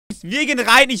Wir gehen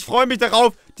rein, ich freue mich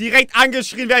darauf, direkt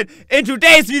angeschrien werden. In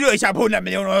today's Video, ich habe 100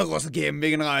 Millionen Euro ausgegeben. Wir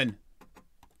gehen rein.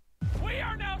 We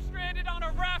are now stranded on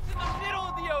a raft in the middle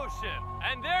of the ocean.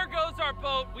 And there goes our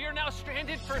boat. We are now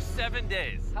stranded for 7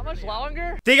 days. How much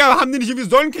longer? Digga, haben die nicht irgendwie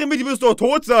Sonnencreme? Die müssen doch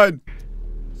tot sein.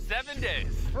 7 days.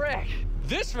 Frick.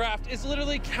 This raft is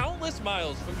literally countless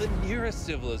miles from the nearest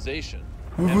civilization.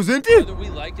 Wo sind die? Whether we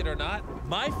like it or not,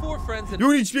 my 4 friends and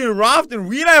Junge, die spielen Raft in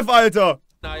Real Life, Alter.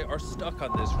 I are stuck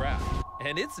on this raft.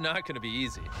 And it's not gonna be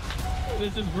easy.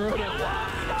 This is brutal.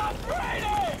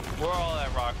 We're all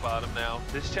at rock bottom now.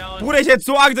 This challenge. Bruder, ich hätte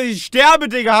so Angst, dass ich sterbe,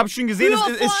 Digga. Hab schon gesehen, das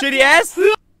ist shitty ass.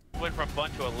 Went from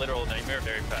fun to a literal nightmare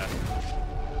very fast.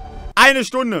 Eine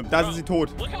Stunde, da sind sie tot.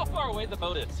 Look how far away the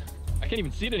boat is. I can't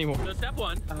even see it anymore. So step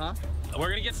 1. We're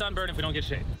gonna get sunburned if we don't get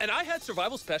shade. And I had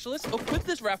survival specialists equip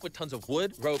this raft with tons of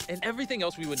wood, rope, and everything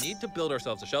else we would need to build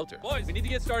ourselves a shelter. Boys, we need to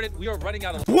get started. We are running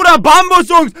out of... Bruder, Bambus,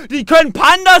 Jungs, die können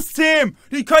Pandas zähmen.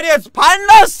 Die können jetzt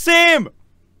Pandas zähmen.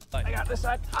 I got this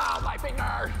side. Oh, my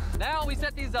finger. Now we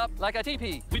set these up like a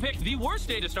teepee. We picked the worst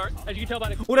day to start, as you can tell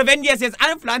by the... Oder wenn die es jetzt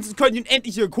anpflanzen, können die eine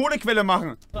endliche Kohlequelle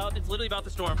machen. Cloud, it's literally about the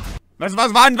storm. Was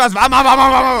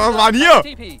war hier?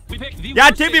 Ja,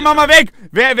 Tippi, mach mal weg.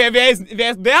 Wer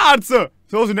ist der Arze?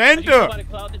 So ist eine Ente.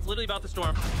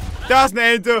 Da ist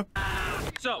eine Ente.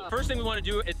 So, first thing we want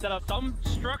to do is set up some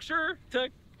structure to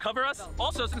cover us.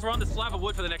 Also, since we're on the slab of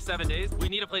wood for the next 7 days, we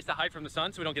need a place to hide from the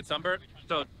sun so we don't get sunburned.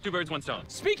 So, 2 birds, 1 stone.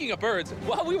 Speaking of birds,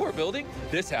 while we were building,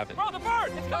 this happened. Bro, the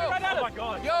bird! It's coming right at us! Oh my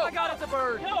god! Yo, oh my god, it's a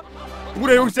bird! Yo.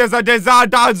 Bruder, Jungs, der sah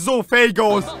da so fake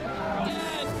aus.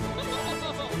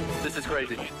 This is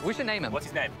crazy. We should name him. What's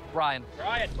his name? Brian.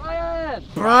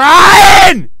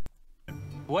 Brian!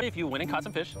 What if you went and caught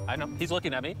some fish? I know. He's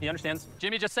looking at me. He understands.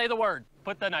 Jimmy, just say the word.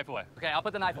 Put the knife away. Okay, I'll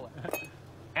put the knife away.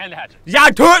 And the hatchet. Ja,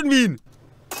 töten wir ihn!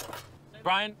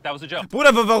 Brian, that was a joke.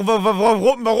 Bruder,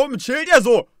 warum chillt er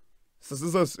so? Ist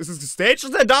es gestaged,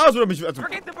 dass er da ist, oder mich... Also,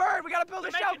 forget the bird, we gotta build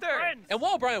a shelter! And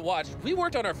while Brian watched, we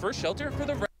worked on our first shelter for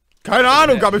the... Keine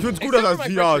Ahnung, aber ich find's gut, dass das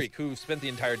hier ist. Who spent the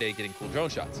entire day getting cool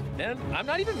drone shots. And I'm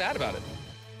not even mad about it.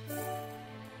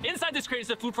 Inside this crate is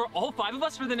the food for all 5 of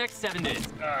us for the next 7 days.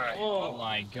 Oh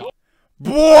my god.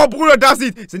 Boah, Bruder, das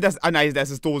sieht... Sind das... Ah, nein,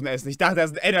 das ist Dosenessen. Ich dachte, das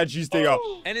sind Energies, Digga.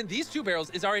 And in these 2 barrels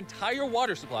is our entire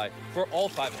water supply for all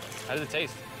 5 of us. How does it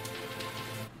taste?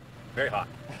 Very hot.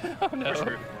 Oh no.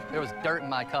 There was dirt in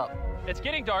my cup. It's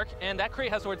getting dark, and that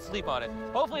crate has the word sleep on it.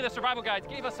 Hopefully the survival guides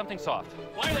gave us something soft.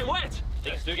 Why are they wet?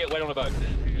 Things do get wet on the boat.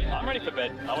 I'm ready for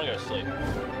bed. I want to go to sleep.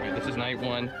 Right, this is night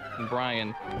 1, and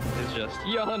Brian is just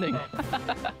yawning.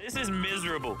 This is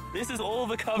miserable. This is all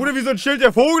the cover. Bruder, wie so ein Schild,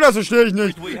 der Vogel, das verstehe ich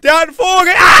nicht. Der hat einen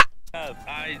Vogel! Ah!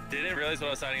 I didn't realize what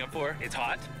I was signing up for. It's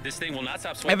hot. This thing will not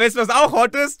stop sweating. Weißt du, was auch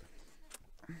hot ist?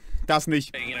 Das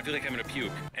nicht. And I feel like I'm gonna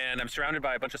puke. And I'm surrounded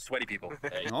by a bunch of sweaty people.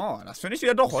 Oh, das finde ich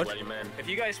wieder doch hot. Sweaty man. If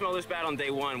you guys smell this bad on day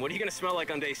 1, what are you gonna smell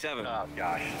like on day 7? Oh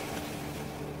gosh.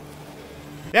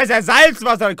 Ja, ist ja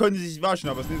Salzwasser, dann können sie sich waschen,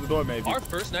 aber es ist nicht so doll, maybe. Our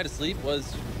first night of sleep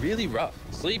was really rough.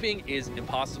 Sleeping is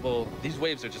impossible. These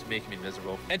waves are just making me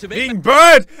miserable. And to make Wegen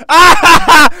Bird!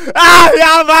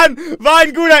 Ja, Mann! War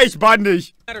ein guter, ich bann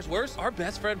dich. Matters worse, our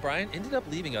best friend Brian ended up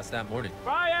leaving us that morning.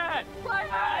 Brian!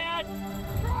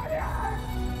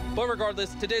 But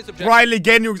regardless, today's objective Brian,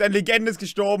 Legende, Jungs, eine Legende ist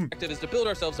gestorben. is to build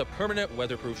ourselves a permanent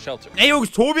weatherproof shelter. Ey,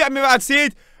 Jungs, Tobi hat mir mal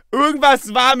erzählt,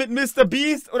 irgendwas war mit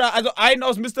MrBeast, oder also einen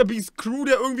aus MrBeast Crew,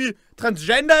 der irgendwie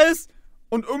transgender ist.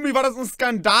 Und irgendwie war das ein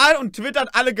Skandal und Twitter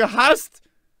hat alle gehasst.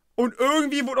 Und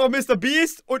irgendwie wurde auch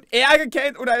MrBeast und er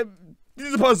gecancelt, oder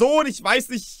diese Person, ich weiß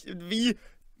nicht wie,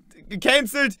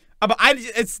 gecancelt. Aber eigentlich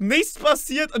ist nichts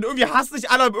passiert und irgendwie hassen sich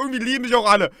alle, aber irgendwie lieben sich auch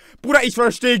alle. Bruder, ich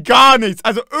verstehe gar nichts.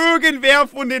 Also irgendwer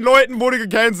von den Leuten wurde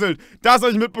gecancelt. Das habe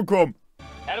ich mitbekommen.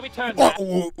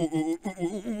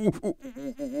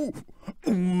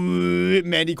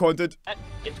 Mandy content.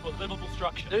 Into a livable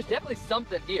structure. There's definitely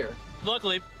something here.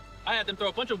 Luckily, I had them throw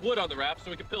a bunch of wood on the raft so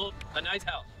we could build a nice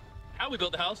house. How we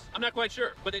built the house, I'm not quite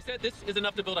sure. But they said this is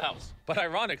enough to build a house. But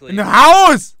ironically... Ein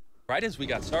Haus! Right as we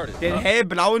got started. Der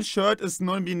hellblauen Shirt ist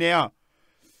non-binär.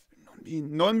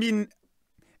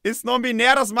 Ist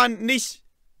non-binär, dass man nicht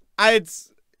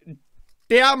als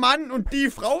der Mann und die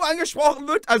Frau angesprochen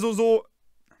wird? Also so...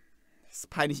 Das ist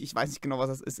peinlich, ich weiß nicht genau, was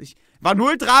das ist. War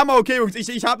null Drama, okay, Jungs.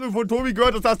 Ich habe nur von Tobi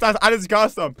gehört, dass das alles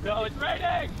gehasst haben. No, it's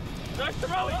raining! There's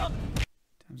throwing up!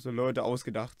 Da haben so Leute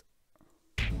ausgedacht.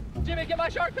 Jimmy, get my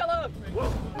shark pillow!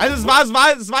 Also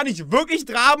es war nicht wirklich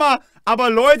Drama, aber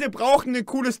Leute brauchen ein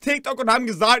cooles TikTok und haben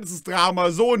gesagt, es ist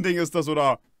Drama. So ein Ding ist das,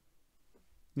 oder?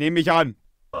 Nehme ich an.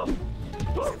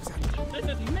 This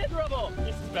is miserable!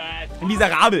 This is bad.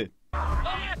 Miserabel.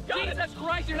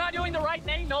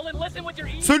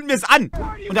 Zünden wir es an.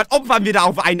 Und dann opfern wir da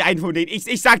auf einen von denen.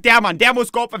 Ich sag, der Mann, der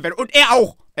muss geopfert werden. Und er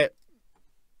auch.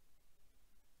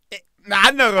 Eine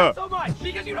andere.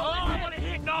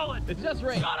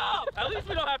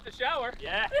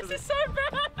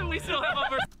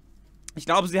 Ich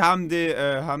glaube, sie haben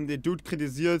den Dude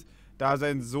kritisiert, da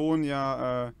sein Sohn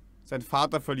ja seinen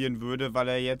Vater verlieren würde, weil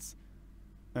er jetzt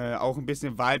auch ein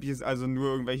bisschen weiblich ist, also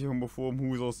nur irgendwelche homophoben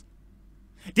Husos.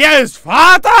 Der ist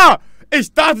Vater!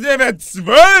 Ich dachte, der wäre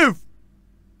 12!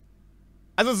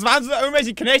 Also es waren so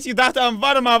irgendwelche Knechte, die gedacht haben,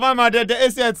 warte mal,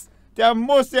 der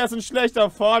muss jetzt ein schlechter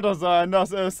Vater sein,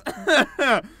 das ist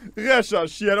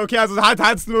recherchiert. Okay, also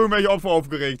hat's nur irgendwelche Opfer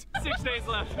aufgeregt. 6 days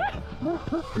left.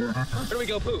 Where do we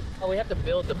go poop? Oh, we have to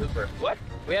build the pooper. What?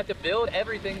 We have to build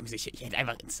everything. Ich hätte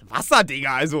einfach ins Wasser,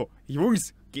 Digga, also,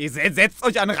 Jungs, setzt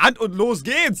euch an den Rand und los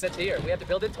geht's. That's here. We have to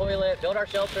build a toilet, build our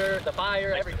shelter, the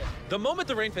fire, everything. The moment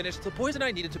the rain finished, the boys and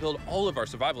I needed to build all of our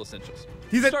survival essentials.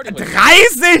 Die sind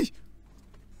 30!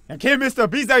 Ja, okay,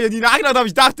 MrBeast, hab ich nie nachgedacht, aber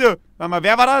ich dachte, warte mal,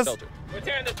 wer war das?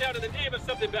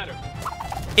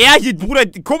 Er hier, Bruder,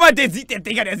 guck mal, der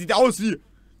sieht aus wie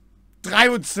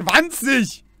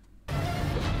 23!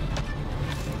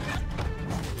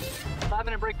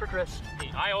 A break for Chris.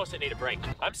 I also need a break.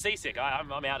 I'm seasick.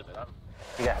 I'm out of it.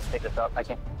 You gotta pick this up. I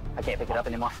can't pick it up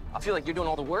anymore. I feel like you're doing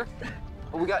all the work.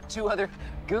 But we got 2 other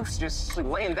goofs just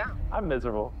laying down. I'm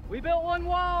miserable. We built 1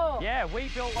 wall. Yeah, we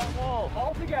built 1 wall.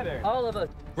 All together. All of us.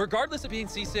 Regardless of being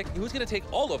seasick, it was gonna take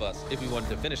all of us if we wanted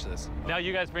to finish this. Now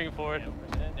you guys bring it forward.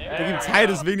 Da gibt Zeit,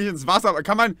 deswegen nicht ins Wasser. Aber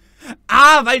kann man...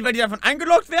 Ah, weil die davon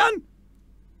angelockt werden?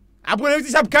 Aber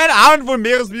ich hab keine Ahnung von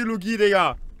Meeresbiologie,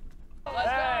 Digga.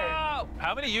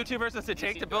 How many YouTubers does it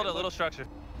take to build a little structure?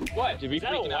 What? Did we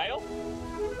freak a whale?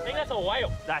 I think that's a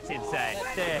whale. That's insane.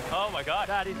 Oh my god.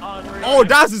 That is unreal. Oh,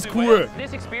 das ist cool.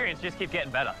 This experience just keeps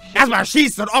getting better. Erstmal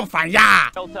schießen und opfern, ja!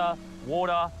 Shelter,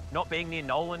 water, not being near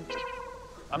Nolan.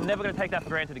 I'm never going to take that for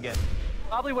granted again.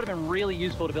 Probably would have been really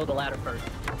useful to build a ladder first.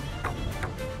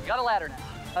 Got a ladder now.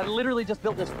 I literally just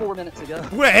built this 4 minutes ago.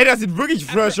 Bruder, ey, das sieht wirklich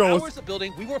fresh aus. Hours of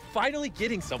building, we were finally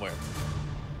getting somewhere.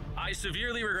 I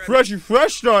severely regret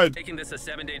fresh done. making this a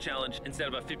 7-day challenge instead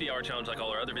of a 50-hour challenge like all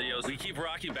our other videos. We keep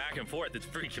rocking back and forth. It's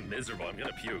freaking miserable. I'm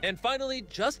gonna puke. And finally,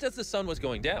 just as the sun was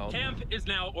going down, camp is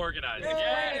now organized.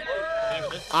 Yay!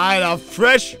 Alter,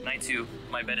 fresh. Night 2.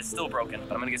 My bed is still broken,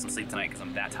 but I'm gonna get some sleep tonight because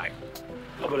I'm that tired.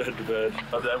 I'm gonna head to bed.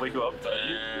 I'll then wake you up.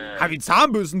 Hab die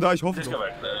Zahnbürsten da, ich hoffe Just so. come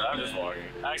back. I'm just walking.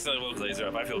 I accidentally woke Laser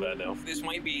up. I feel bad now. This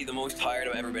might be the most tired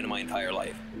I've ever been in my entire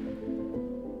life.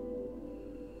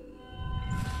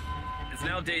 It's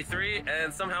now day 3,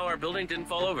 and somehow our building didn't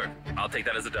fall over. I'll take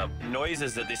that as a dub.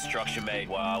 Noises that this structure made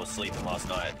while I was sleeping last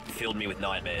night filled me with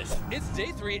nightmares. It's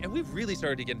day 3, and we've really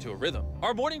started to get into a rhythm.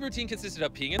 Our morning routine consisted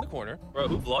of peeing in the corner. Bro,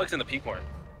 who vlogs in the pee corner?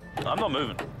 I'm not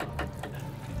moving.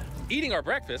 Eating our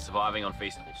breakfast. Surviving on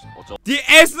festivals. Die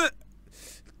essen...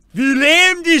 Wir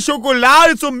nehmen die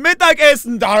Schokolade zum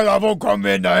Mittagessen. Da, wo kommen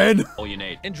wir denn da hin? All you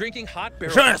need. And drinking hot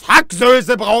barrel Schönes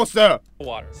Hacksoße brauchst du.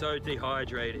 water. So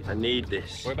dehydrated. I need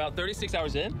this. We're about 36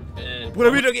 hours in, and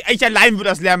Bruder, ich allein würde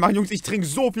das leer machen, Jungs. Ich trinke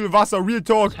so viel Wasser. Real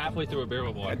Talk. halfway through a barrel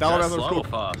of water. Dauert That's erst einen slow or Schluck.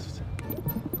 fast?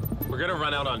 We're gonna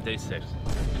run out on day 6.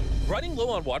 Running low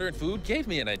on water and food gave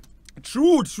me an idea.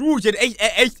 True. Ich hätte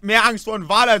echt mehr Angst vor einem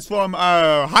Wal als vor einem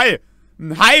Hai.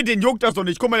 Ein Hai, den juckt das doch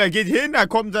nicht. Guck mal, der geht hin, da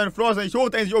kommt seine Flosse nicht hoch,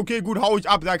 denkt sich, okay, gut, hau ich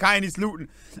ab, da kann ich nichts looten.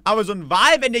 Aber so ein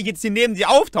Wal, wenn der jetzt hier neben dir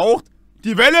auftaucht,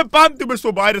 die Welle, bam, du bist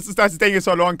vorbei, das Ding ist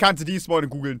verloren, kannst du die spawnen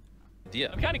googeln.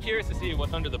 I'm kind of curious to see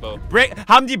what's under the boat.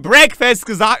 Haben die Breakfast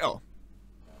gesagt? Oh.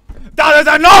 Das ist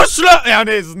ja noch schlimmer! Ja,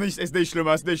 nee, ist nicht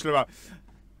schlimmer.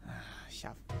 Ich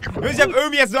hab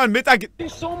irgendwie jetzt nur einen Mittag...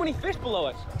 There's so many fish below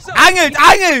us. So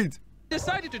Angelt!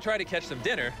 decided to try to catch some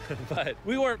dinner, but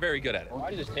we weren't very good at it. Why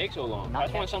does this take so long? I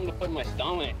just want something to put in my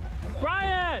stomach.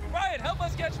 Ryan, help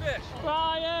us catch fish!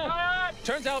 Ryan!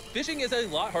 Turns out fishing is a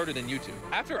lot harder than YouTube.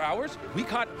 After hours, we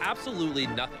caught absolutely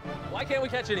nothing. Why can't we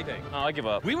catch anything? Oh, I give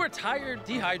up. We were tired,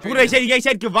 dehydrated. Bruder, ich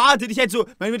hätte gewartet, ich hätte so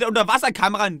mit der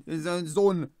Unterwasserkamera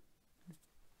so ein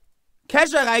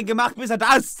Kescher reingemacht, bis er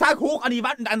da ist, zack, hoch an die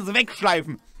Wand und dann so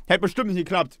wegschleifen. Hätte bestimmt nicht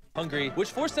geklappt. Hungry,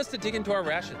 which forced us to dig into our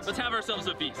rations. Let's have ourselves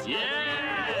a feast.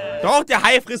 Yeah! Doch, der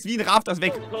Hai frisst wie ein Raff das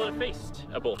weg. Call it a feast.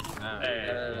 A bowl.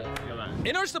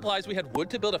 In our supplies, we had wood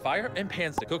to build a fire and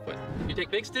pans to cook with. You take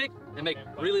big stick and make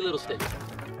really little sticks.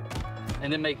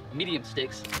 And then make medium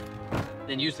sticks.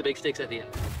 Then use the big sticks at the end.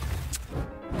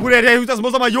 Bruder, das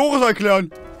muss doch mal Joris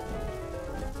erklären.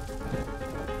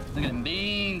 Look at them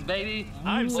beans. seas, baby.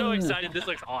 I'm so excited. This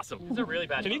looks awesome. It's a really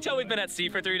bad. Can you tell we've been at sea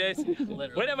for 3 days?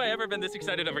 Literally. When have I ever been this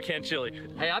excited over canned chili?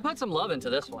 Hey, I put some love into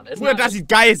this one. It's Bruder, not das just sieht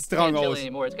geisteskrank canned chili aus.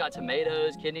 anymore. It's got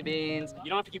tomatoes, kidney beans. You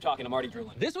don't have to keep talking. I'm already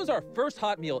drooling. This was our first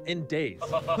hot meal in days,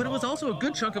 but it was also a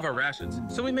good chunk of our rations,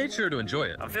 so we made sure to enjoy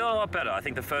it. I'm feeling a lot better. I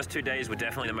think the first 2 days were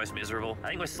definitely the most miserable. I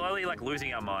think we're slowly like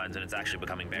losing our minds and it's actually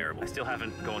becoming bearable. I still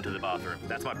haven't gone to the bathroom.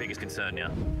 That's my biggest concern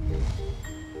now.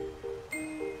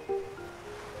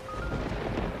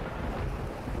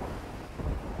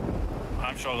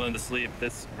 I'm struggling to sleep.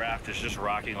 This raft is just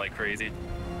rocking like crazy.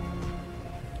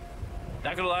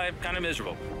 Not gonna lie, I'm kind of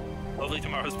miserable. Hopefully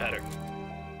tomorrow's better.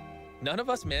 None of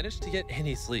us managed to get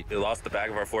any sleep. We lost the back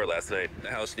of our fort last night. The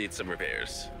house needs some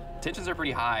repairs. Tensions are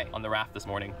pretty high on the raft this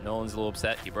morning. Nolan's a little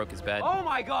upset. He broke his bed. Oh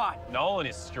my God! Nolan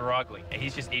is struggling, and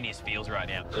he's just in his feels right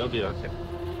now. It'll be okay.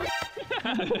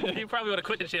 You probably would have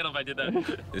quit the channel if I did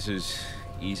that. This is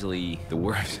easily the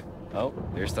worst. Oh,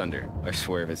 there's thunder. I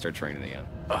swear if it starts raining again.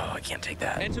 Oh, I can't take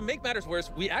that. And to make matters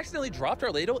worse, we accidentally dropped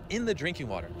our ladle in the drinking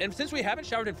water. And since we haven't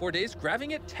showered in 4 days,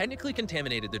 grabbing it technically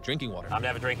contaminated the drinking water. I'm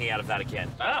never drinking out of that again.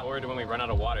 Or when we run out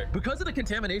of water. Because of the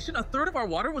contamination, a third of our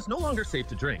water was no longer safe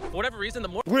to drink. For whatever reason, the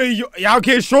more Bruder, ja,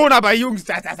 okay, schon, aber Jungs,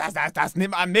 das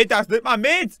nimmt man mit, das nimmt man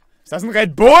mit. Ist das ein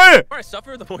Red Bull? I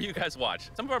suffer, the more you guys watch.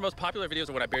 Some of our most popular videos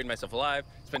are when I buried myself alive,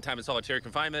 spent time in solitary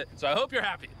confinement, so I hope you're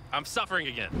happy. I'm suffering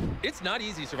again. It's not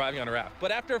easy surviving on a raft,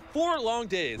 but after 4 long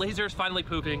days, Laser's finally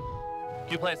pooping.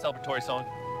 Can you play a celebratory song?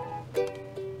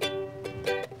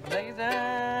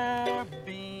 Laser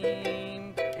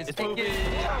beam is pooping.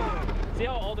 See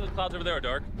how all those clouds over there are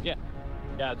dark?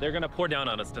 Yeah, they're gonna pour down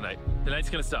on us tonight. Tonight's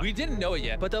gonna suck. We didn't know it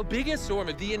yet, but the biggest storm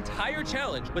of the entire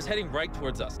challenge was heading right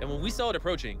towards us. And when we saw it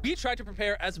approaching, we tried to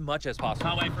prepare as much as possible.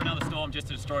 Can't wait for another storm just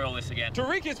to destroy all this again.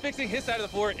 Tariq is fixing his side of the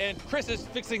fort, and Chris is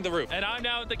fixing the roof. And I'm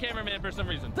now the cameraman for some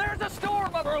reason. There's a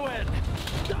storm brewing.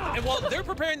 And while they're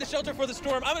preparing the shelter for the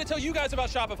storm, I'm gonna tell you guys about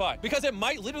Shopify, because it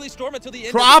might literally storm until the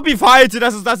end of Shopify,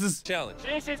 das ist... the challenge.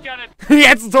 This is gonna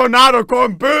Jetzt ein Tornado,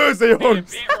 komm, böse,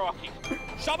 Jungs. be rocky.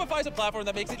 Shopify is a platform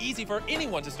that makes it easy for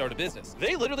anyone to start a business.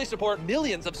 They literally support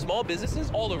millions of small businesses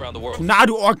all around the world.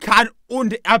 Tornado, Orkan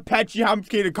und Apache haben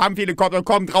Kampfhelikopter,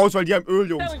 kommt raus, weil die haben Öl,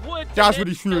 Jungs. Selling wood, Das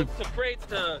würde ich fühlen. to crates,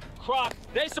 to crops.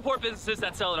 They support businesses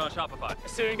that sell it on Shopify.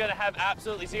 Soon gonna have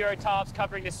absolutely zero tops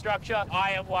covering the structure.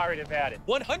 I am worried about it.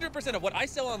 100% of what I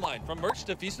sell online, from merch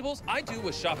to Feastables, I do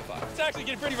with Shopify. It's actually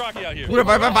getting pretty rocky out here. Bruder,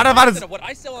 warte. 100% of what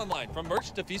I sell online, from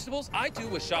merch to Feastables, I do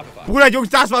with Shopify. Bruder, Jungs,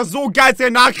 das war so geil, sehr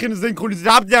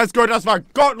nachsynchronisiert. Habt ihr das gehört? Das war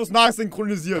gottlos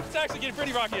nachsynchronisiert. It's actually getting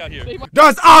pretty rocky out here.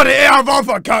 Das ADR war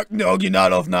verkackt in der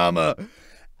Originalaufnahme.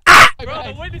 Bro,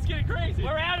 the wind is getting crazy.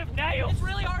 We're out of nails. It's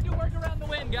really hard to work around the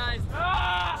wind, guys.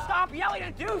 Stop yelling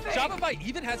and do things! Shopify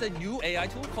even has a new AI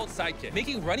tool called Sidekick,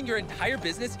 making running your entire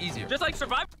business easier. Just like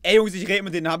surviving Ey, Jungs, ich rede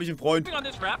mit denen, habe ich einen Freund. on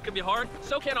this raft can be hard,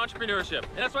 so can entrepreneurship.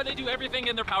 And that's why they do everything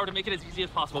in their power to make it as easy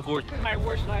as possible for you. My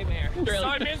worst nightmare.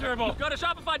 So miserable. Go to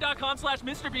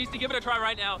shopify.com/MrBeast to give it a try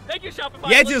right now. Thank you,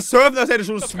 Shopify. Jetzt hier surfen, das hätte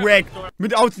schon Swag.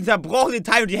 Mit aus den zerbrochenen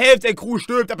Teilen und die Hälfte der Crew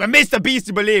stirbt, aber MrBeast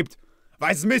überlebt.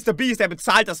 Weil es ist MrBeast, der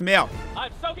bezahlt das mehr. I'm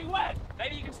soaking wet.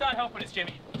 Maybe you can start helping us,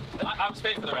 Jimmy. I was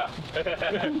paying for the raft.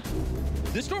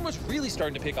 This storm was really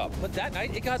starting to pick up, but that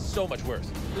night it got so much worse.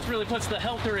 This really puts the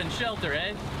helter in shelter,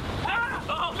 eh? Ah!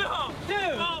 Oh no!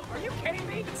 Dude, Oh. are you kidding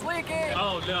me? It's leaking!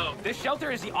 Oh no! This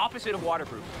shelter is the opposite of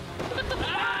waterproof.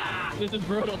 This is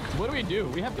brutal. What do we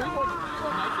do? We have 3 more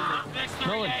nights in Next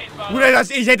 3 days, bud. Bruder,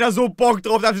 ich hätte da so Bock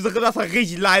drauf, das war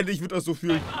richtig leid, ich würde das so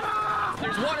fühlen.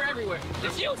 There's water everywhere.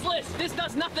 It's useless. This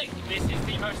does nothing. This is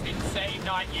the most insane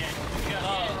night yet. We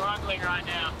are struggling right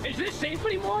now. Is this safe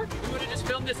anymore? We would have just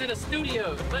filmed this in a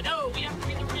studio. But no, we have to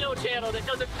be the real channel that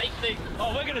doesn't fake things.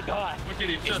 Oh, we're gonna die. We're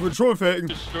getting Ich just würde schon faken.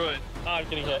 destroyed. Oh, I'm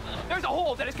getting hit. There's a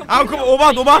hole that is Aber completely...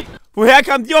 guck, Obacht. Woher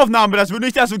kam die Aufnahme? Das wird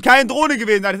nicht das und keine Drohne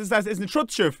gewesen sein. Das ist ein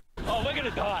Schutzschiff. Oh, we're gonna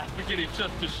die. We're getting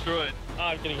just destroyed. Oh,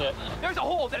 I'm getting hit. There's a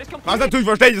hole that is Was completely natürlich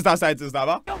verständlich ist, dass das jetzt ist,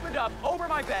 aber opened up over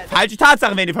my bed. falsche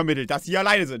Tatsachen werden dir vermittelt, dass sie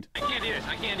alleine sind. I can't do this.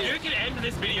 I can't do this. You can end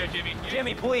this video, Jimmy.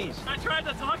 Jimmy, please. I tried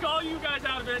to talk all you guys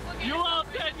out of it. You all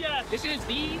said yes. This is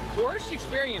the worst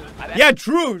experience I've Ja,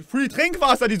 true. Free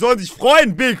Trinkwasser, die sollen sich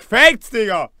freuen. Big Facts,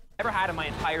 Digga. Ever had in my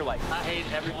entire life. I hate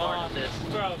every part of this.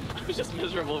 Bro. I'm just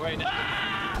miserable right now.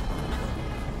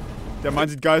 Der Mann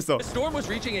sieht Geister. The storm was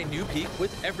reaching a new peak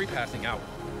with every passing hour.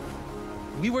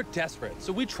 We were desperate,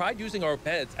 so we tried using our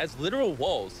beds as literal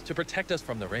walls to protect us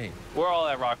from the rain. We're all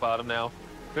at rock bottom now.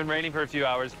 Been raining for a few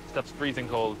hours. Stuff's freezing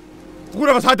cold.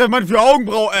 Bruder, was hat der Mann für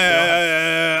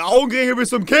Augenringe bis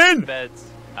zum Kinn? Beds.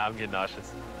 I'm getting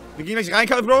nauseous. Wir gehen gleich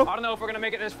rein, Bro. I don't know if we're gonna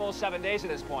make it this full 7 days at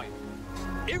this point.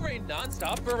 It rained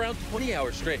non-stop for around 20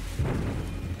 hours straight.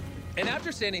 And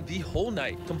after standing the whole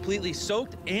night, completely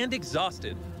soaked and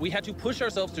exhausted, we had to push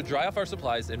ourselves to dry off our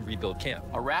supplies and rebuild camp.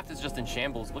 Our raft is just in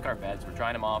shambles. Look at our beds. We're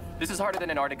drying them off. This is harder than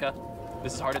Antarctica.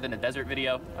 This is harder than a desert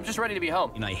video. I'm just ready to be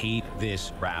home. And I hate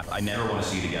this raft. I never want to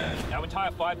see it again. Our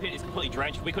entire fire pit is completely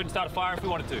drenched. We couldn't start a fire if we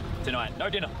wanted to. Tonight, no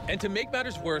dinner. And to make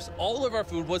matters worse, all of our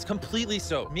food was completely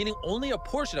soaked, meaning only a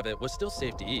portion of it was still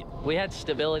safe to eat. We had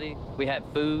stability, we had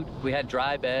food, we had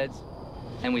dry beds,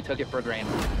 and we took it for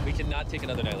granted. We cannot take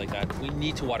another night like that. We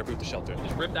need to waterproof the shelter.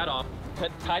 Just rip that off.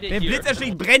 Tied it Wenn here. Blitz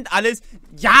erschlägt, brennt alles.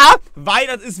 Ja, weil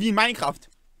das ist wie in Minecraft.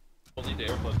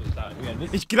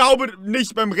 Ich glaube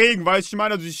nicht beim Regen, weil ich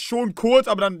meine, also es ist schon kurz,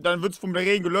 aber dann wird es vom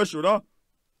Regen gelöscht, oder?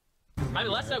 I mean,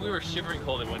 last night we were shivering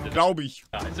cold and wet. Glaube ich.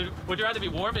 So would you rather be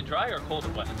warm and dry or cold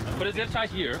and wet? Put a zip tie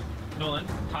here. Nolan,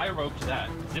 tie a rope to that.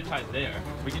 Zip tie there.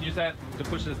 We can use that to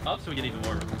push this up so we get even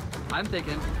warmer. I'm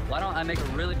thinking, why don't I make a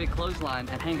really big clothesline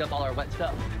and hang up all our wet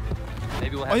stuff?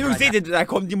 Maybe we'll have Oh Jungs, seht ihr, da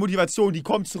kommt die Motivation, die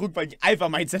kommt zurück, weil die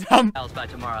Alpha-Mindset haben. by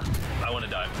tomorrow. I want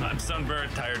to die. I'm sunburned,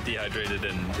 tired, dehydrated,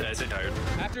 and I say tired.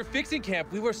 After fixing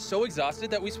camp, we were so exhausted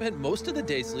that we spent most of the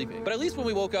day sleeping. But at least when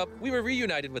we woke up, we were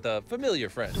reunited with a familiar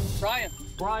friend. Brian!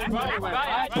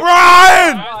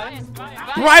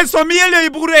 Brian's Familie,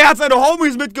 Bruder, er hat seine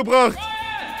Homies mitgebracht.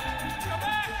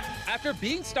 After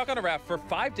being stuck on a raft for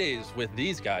 5 days with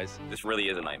these guys, This really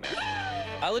is a nightmare.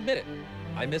 I'll admit it,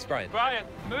 I miss Brian. Brian,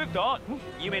 moved on.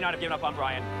 You may not have given up on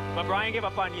Brian, but Brian gave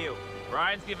up on you.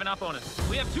 Brian's giving up on us.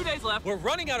 We have 2 days left, We're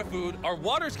running out of food, our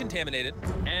water's contaminated.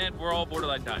 and we're all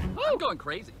borderline dying. I'm going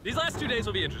crazy. These last 2 days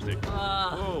will be interesting.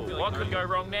 What could go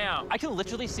wrong now? I can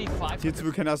literally see 5.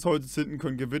 Hierzu können erst heute zünden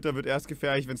können. Gewitter wird erst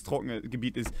gefährlich, wenn es trockenes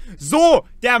Gebiet ist. So,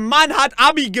 der Mann hat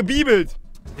Abi gebibelt.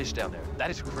 Fish down there. That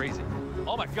is crazy.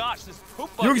 Oh my gosh, this poop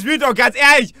Jungs, bin doch ganz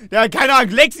ehrlich. Der, keine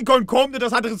Ahnung, Lexikon kommt und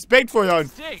das hat Respekt vor Jan.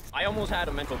 stinks. I almost had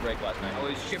a mental break last night.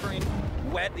 I was shivering,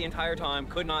 wet the entire time,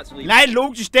 could not sleep. Nein,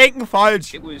 logisch denken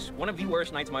falsch. It was one of the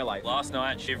worst nights of my life. Last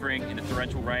night, shivering in the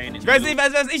torrential rain. Ich weiß nicht,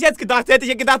 was ich jetzt gedacht hätte. Ich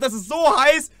hätte gedacht, das ist so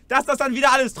heiß, dass das dann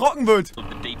wieder alles trocken wird. The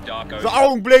deep dark So ocean.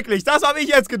 augenblicklich. Das habe ich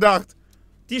jetzt gedacht.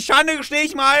 Die Schande gestehe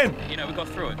ich mal ein. You know, we got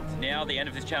through it. Now the end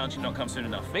of this challenge cannot come soon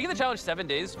enough. Making the challenge 7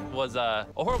 days was a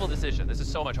horrible decision. This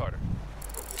is so much harder.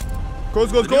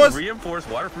 Kurz. Reinforced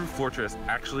waterproof fortress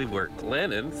actually worked.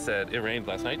 Lennon said it rained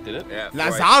last night, did it? Yeah.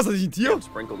 Lazar, ist das nicht ein Tier?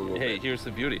 Sprinkled a little Hey, here's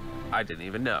the beauty. I didn't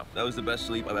even know. That was the best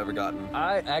sleep I've ever gotten.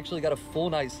 I actually got a full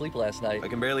night's sleep last night. I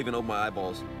can barely even open my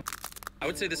eyeballs. I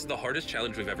would say this is the hardest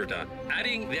challenge we've ever done.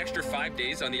 Adding the extra 5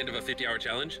 days on the end of a 50-hour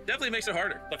challenge definitely makes it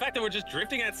harder. The fact that we're just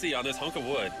drifting at sea on this hunk of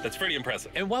wood, that's pretty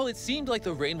impressive. And while it seemed like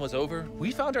the rain was over, we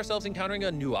found ourselves encountering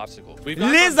a new obstacle. We've gone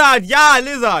from Lizard, ja,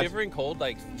 Lizard. shivering cold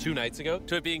like 2 nights ago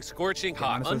to it being scorching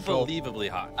hot, unbelievably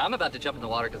hot. I'm about to jump in the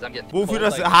water because I'm getting Wofür Cold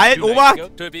das like Halt, 2 nights Ober? ago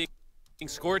to it being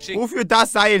scorching Wofür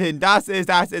das Seil hin? Das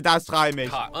treibt mich.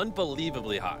 hot,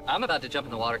 unbelievably hot. I'm about to jump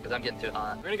in the water because I'm getting too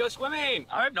hot. We're gonna go swimming.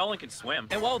 I hope Nolan can swim.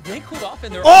 And while they cooled off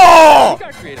in their Oh! we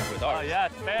got creative with ours. Yeah,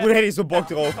 it's bad. Bruder, hätte ich so Bock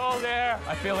drauf. Cold air.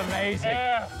 I feel amazing.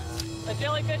 A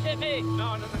jellyfish hit me!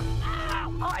 No.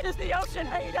 Oh, it is the ocean.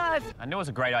 Hey, guys. I knew it was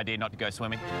a great idea not to go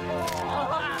swimming.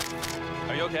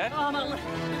 Are you okay? Oh, my leg.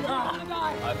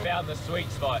 I found the sweet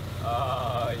spot.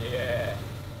 Oh, yeah.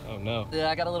 Oh no. Yeah,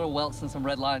 I got a little welts and some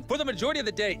red lines. For the majority of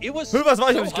the day, it was Was war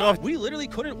ich so nicht hot. gerafft? We literally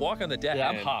couldn't walk on the deck. Yeah,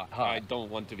 I'm And hot. I don't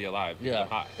want to be alive. Yeah, I'm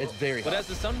hot. it's very But hot. as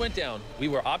the sun went down, we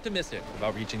were optimistic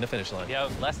about reaching the finish line. We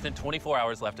have less than 24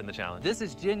 hours left in the challenge. This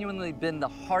has genuinely been the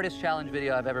hardest challenge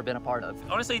video I've ever been a part of.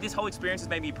 Honestly, this whole experience has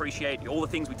made me appreciate all the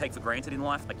things we take for granted in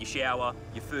life, like your shower,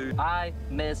 your food, I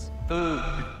miss food.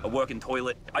 a working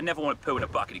toilet. I never want to poo in a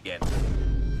bucket again.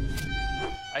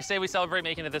 I say we celebrate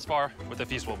making it this far with a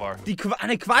Feastful bar.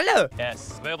 Eine Qualle.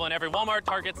 Yes. Available in every Walmart,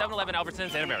 Target, 7-Eleven,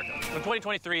 Albertsons, and America. In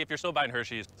 2023, if you're still buying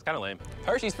Hershey's, it's kind of lame.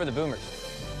 Hershey's for the boomers.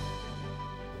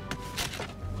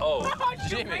 Oh,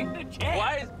 Jimmy.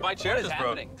 Why is my chair just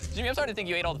broke? Jimmy, I'm starting to think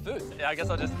you ate all the food. Yeah, I guess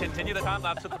I'll just continue the time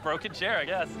lapse with the broken chair, I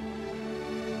guess.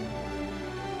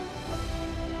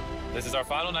 This is our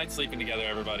final night sleeping together,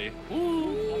 everybody.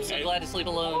 I'm so glad to sleep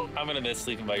alone. I'm gonna miss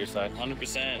sleeping by your side.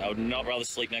 100%. I would not rather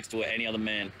sleep next to any other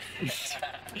man.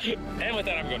 And with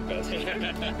that, I'm going to bed.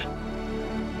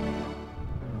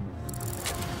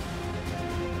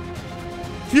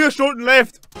 4 Stunden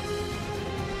left.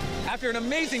 After an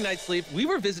amazing night's sleep, we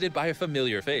were visited by a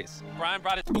familiar face. Brian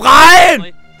brought his Brian!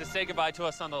 family to say goodbye to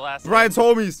us on the last Brian's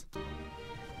homies.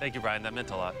 Thank you, Brian. That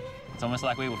meant a lot. It's almost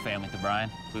like we were family to Brian.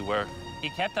 We were. He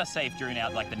kept us safe during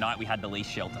the night we had the least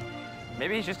shelter.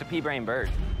 Maybe he's just a pea-brain bird.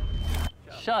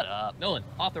 Shut up. Nolan,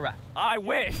 off the raft. I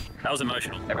wish. That was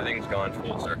emotional. Everything's gone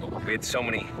full circle. We had so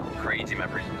many crazy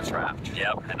memories in this raft.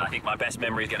 Yep, and I think my best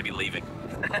memory is going to be leaving.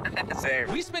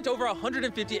 Same. We spent over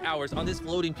 150 hours on this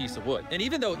floating piece of wood. And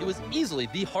even though it was easily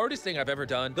the hardest thing I've ever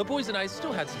done, the boys and I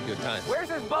still had some good times. Where's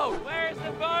this boat? Where's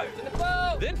the boat? The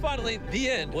boat! Then finally, the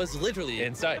end was literally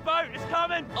in sight. The boat is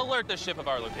coming! Alert the ship of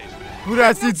our location. Bruder,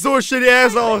 das sieht so shitty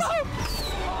ass aus.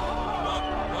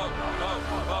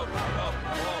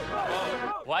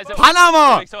 Why is it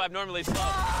Panama! so abnormally slow?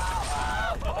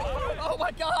 Oh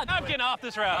my god! I'm getting off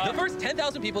this route. The first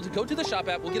 10,000 people to go to the shop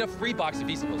app will get a free box of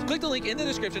Feastables. Click the link in the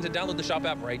description to download the shop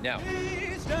app right now.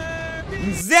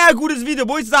 Ein sehr gutes Video,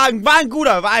 muss ich sagen. War ein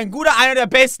guter, einer der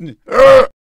besten.